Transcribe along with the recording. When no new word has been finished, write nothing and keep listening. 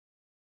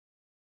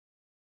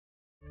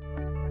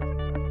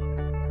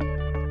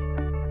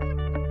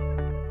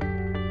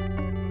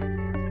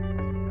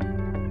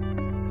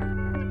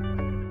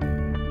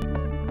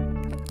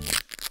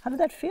did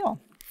that feel?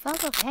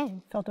 Felt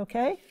okay. Felt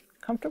okay?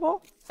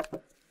 Comfortable?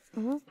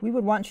 Mm-hmm. We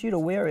would want you to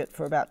wear it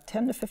for about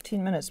 10 to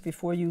 15 minutes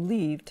before you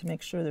leave to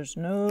make sure there's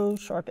no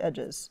sharp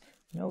edges,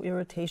 no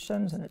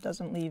irritations, and it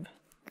doesn't leave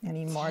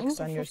any marks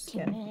on your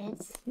skin.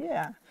 Minutes.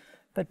 Yeah,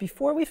 but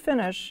before we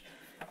finish,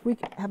 we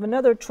have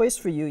another choice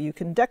for you. You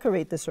can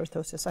decorate this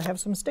orthosis. I have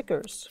some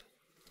stickers.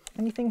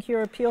 Anything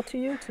here appeal to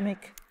you to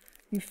make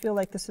you feel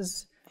like this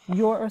is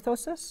your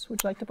orthosis?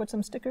 Would you like to put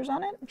some stickers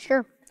on it?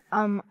 Sure.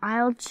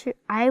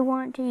 I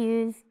want to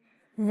use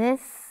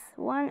this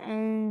one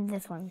and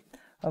this one.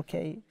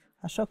 Okay,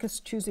 Ashoka's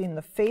choosing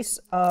the face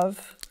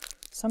of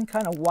some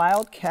kind of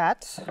wild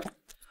cat.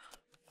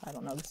 I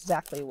don't know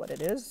exactly what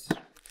it is.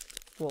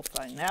 We'll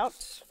find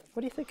out.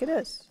 What do you think it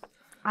is?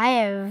 I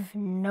have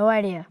no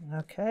idea.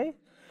 Okay.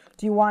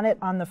 Do you want it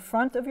on the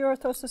front of your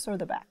orthosis or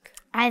the back?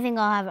 I think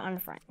I'll have it on the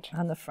front.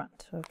 On the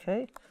front,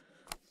 okay.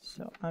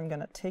 So I'm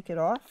going to take it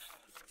off.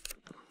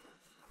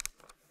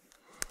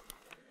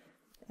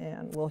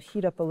 And we'll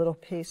heat up a little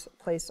place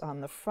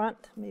on the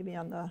front, maybe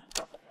on the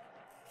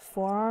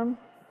forearm.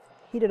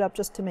 Heat it up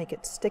just to make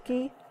it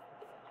sticky.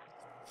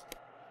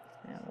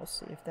 And we'll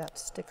see if that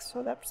sticks.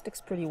 So that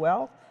sticks pretty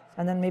well.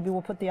 And then maybe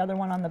we'll put the other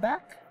one on the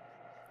back,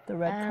 the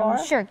red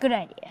car. Sure, good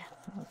idea.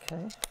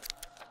 Okay.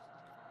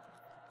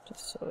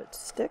 Just so it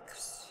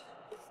sticks.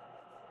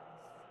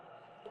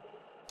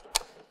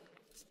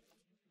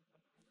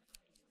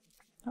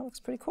 That looks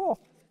pretty cool.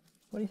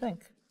 What do you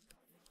think?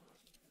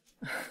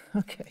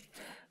 Okay,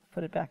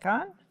 put it back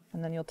on,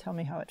 and then you'll tell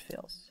me how it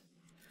feels.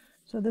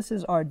 So this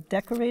is our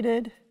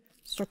decorated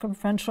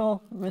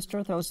circumferential wrist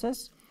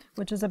orthosis,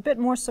 which is a bit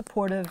more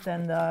supportive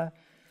than the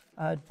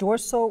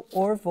dorsal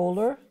or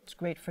volar. It's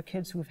great for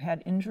kids who've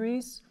had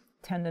injuries,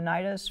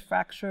 tendinitis,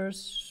 fractures,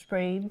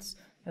 sprains.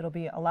 It'll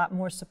be a lot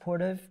more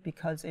supportive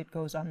because it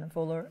goes on the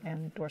volar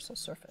and dorsal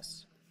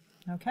surface.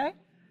 Okay?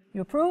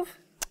 You approve?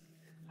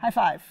 High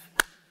five.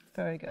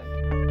 Very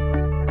good.